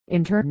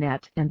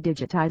Internet and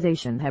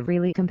digitization have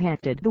really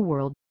compacted the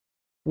world.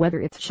 Whether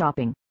it's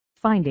shopping,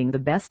 finding the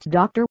best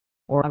doctor,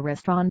 or a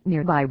restaurant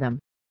nearby them,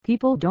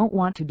 people don't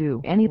want to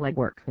do any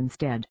legwork.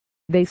 Instead,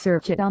 they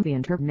search it on the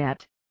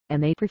internet,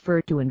 and they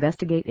prefer to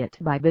investigate it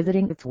by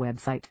visiting its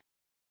website.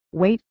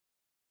 Wait.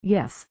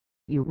 Yes,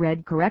 you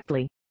read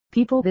correctly.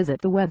 People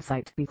visit the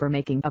website before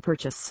making a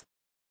purchase.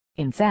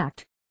 In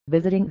fact,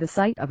 visiting the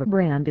site of a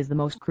brand is the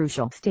most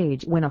crucial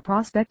stage when a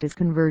prospect is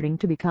converting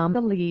to become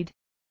a lead.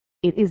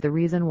 It is the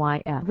reason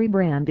why every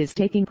brand is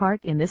taking part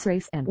in this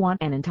race and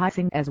want an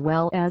enticing as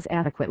well as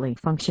adequately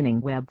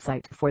functioning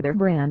website for their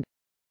brand.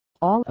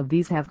 All of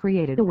these have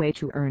created a way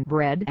to earn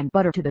bread and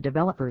butter to the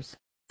developers,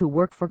 who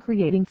work for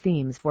creating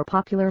themes for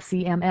popular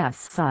CMS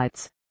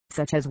sites,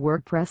 such as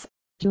WordPress,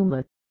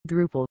 Joomla,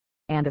 Drupal,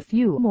 and a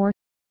few more.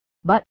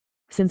 But,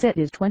 since it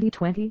is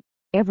 2020,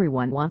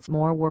 everyone wants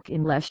more work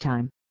in less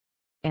time.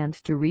 And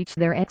to reach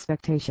their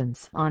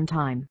expectations on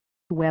time,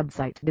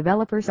 website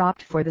developers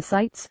opt for the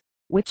sites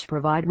which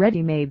provide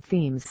ready-made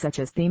themes such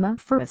as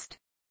ThemeForest.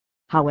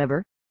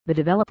 However, the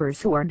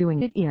developers who are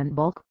doing it in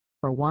bulk,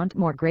 or want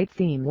more great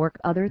theme work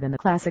other than the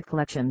classic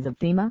collections of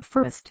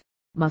ThemeForest,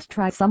 must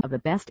try some of the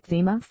best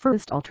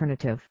ThemeForest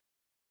alternative.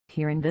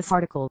 Here in this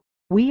article,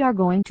 we are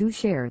going to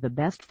share the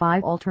best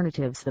 5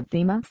 alternatives of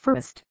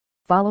ThemeForest,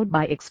 followed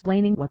by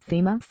explaining what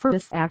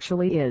ThemeForest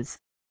actually is.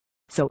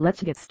 So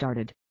let's get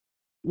started.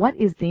 What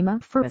is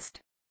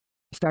ThemeForest?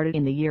 Started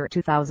in the year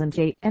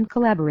 2008 and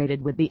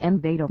collaborated with the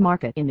beta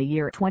market in the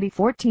year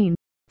 2014,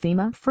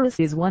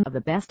 ThemeForest is one of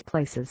the best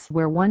places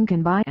where one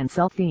can buy and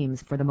sell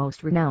themes for the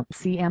most renowned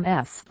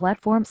CMS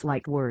platforms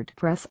like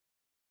WordPress.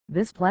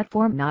 This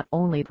platform not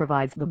only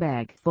provides the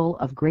bag full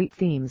of great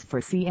themes for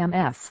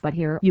CMS, but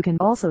here you can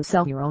also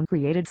sell your own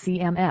created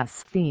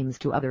CMS themes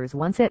to others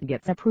once it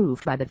gets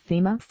approved by the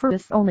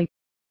ThemeForest only.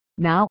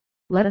 Now,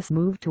 let us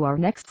move to our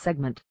next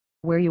segment,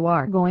 where you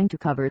are going to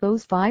cover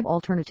those 5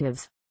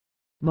 alternatives.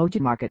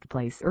 Mojo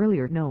Marketplace,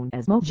 earlier known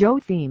as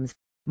Mojo Themes.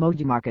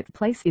 Mojo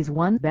Marketplace is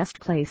one best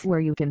place where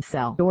you can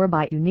sell or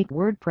buy unique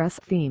WordPress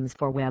themes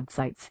for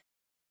websites.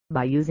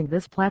 By using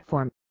this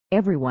platform,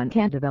 everyone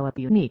can develop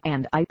unique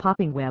and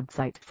eye-popping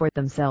website for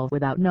themselves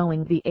without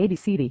knowing the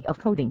ABCD of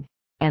coding,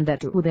 and that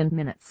too within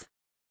minutes.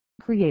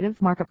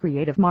 Creative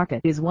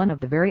Market is one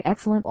of the very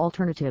excellent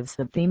alternatives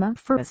of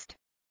ThemeForest.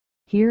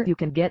 Here you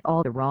can get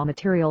all the raw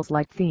materials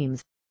like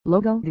themes,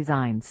 logo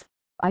designs,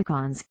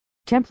 icons,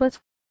 templates,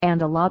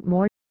 and a lot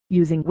more,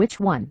 using which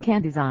one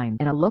can design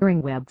an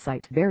alluring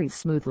website very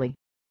smoothly.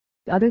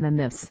 Other than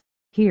this,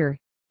 here,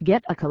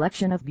 get a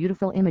collection of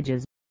beautiful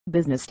images,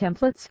 business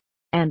templates,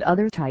 and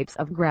other types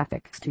of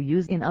graphics to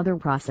use in other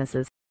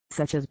processes,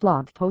 such as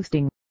blog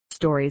posting,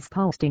 stories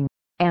posting,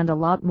 and a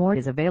lot more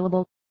is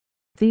available.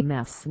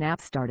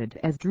 ThemeSnap started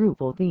as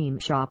Drupal theme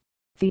shop.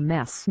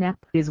 ThemeSnap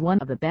is one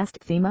of the best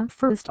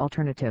ThemeForest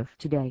alternative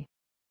today.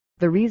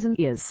 The reason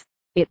is,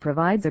 it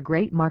provides a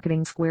great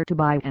marketing square to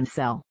buy and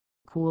sell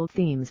cool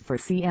themes for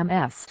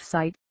CMS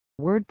site,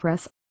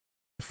 WordPress.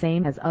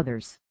 Same as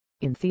others,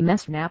 in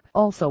ThemeSnap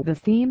also the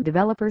theme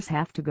developers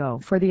have to go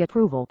for the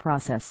approval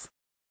process.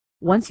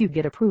 Once you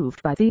get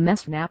approved by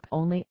ThemeSnap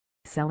only,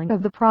 selling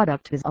of the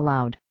product is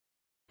allowed.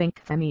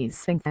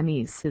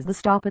 ThinkThemes is the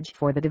stoppage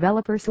for the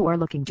developers who are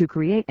looking to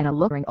create an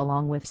alluring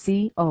along with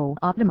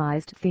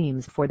SEO-optimized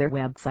themes for their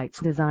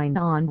websites designed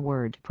on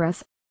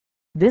WordPress.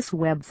 This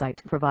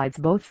website provides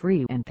both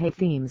free and pay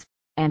themes,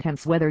 and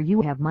hence whether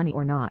you have money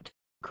or not,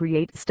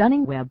 create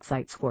stunning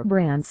websites for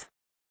brands.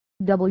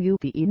 This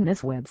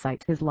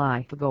website is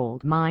like a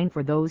gold mine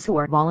for those who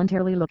are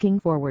voluntarily looking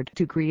forward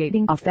to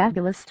creating a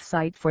fabulous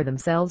site for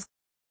themselves.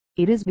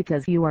 It is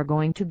because you are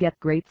going to get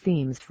great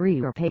themes free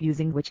or pay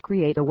using which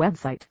create a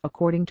website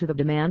according to the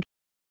demand.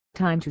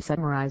 Time to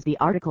summarize the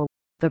article.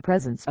 The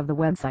presence of the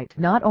website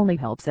not only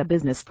helps a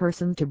business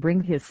person to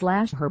bring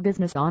his/her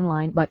business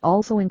online but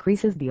also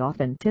increases the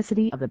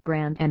authenticity of the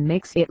brand and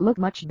makes it look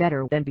much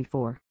better than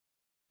before.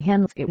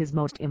 Hence it is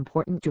most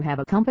important to have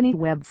a company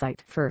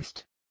website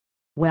first.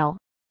 Well,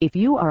 if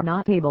you are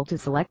not able to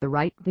select the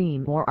right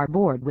theme or are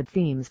bored with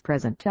themes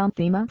present on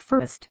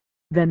ThemeForest,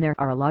 then there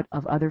are a lot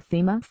of other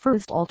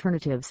ThemeForest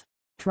alternatives.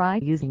 Try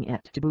using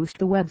it to boost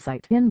the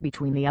website in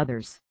between the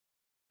others.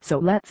 So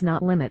let's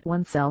not limit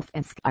oneself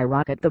and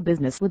skyrocket the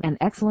business with an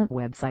excellent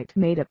website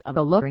made up of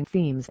alluring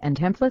themes and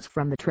templates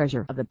from the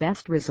treasure of the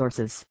best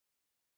resources.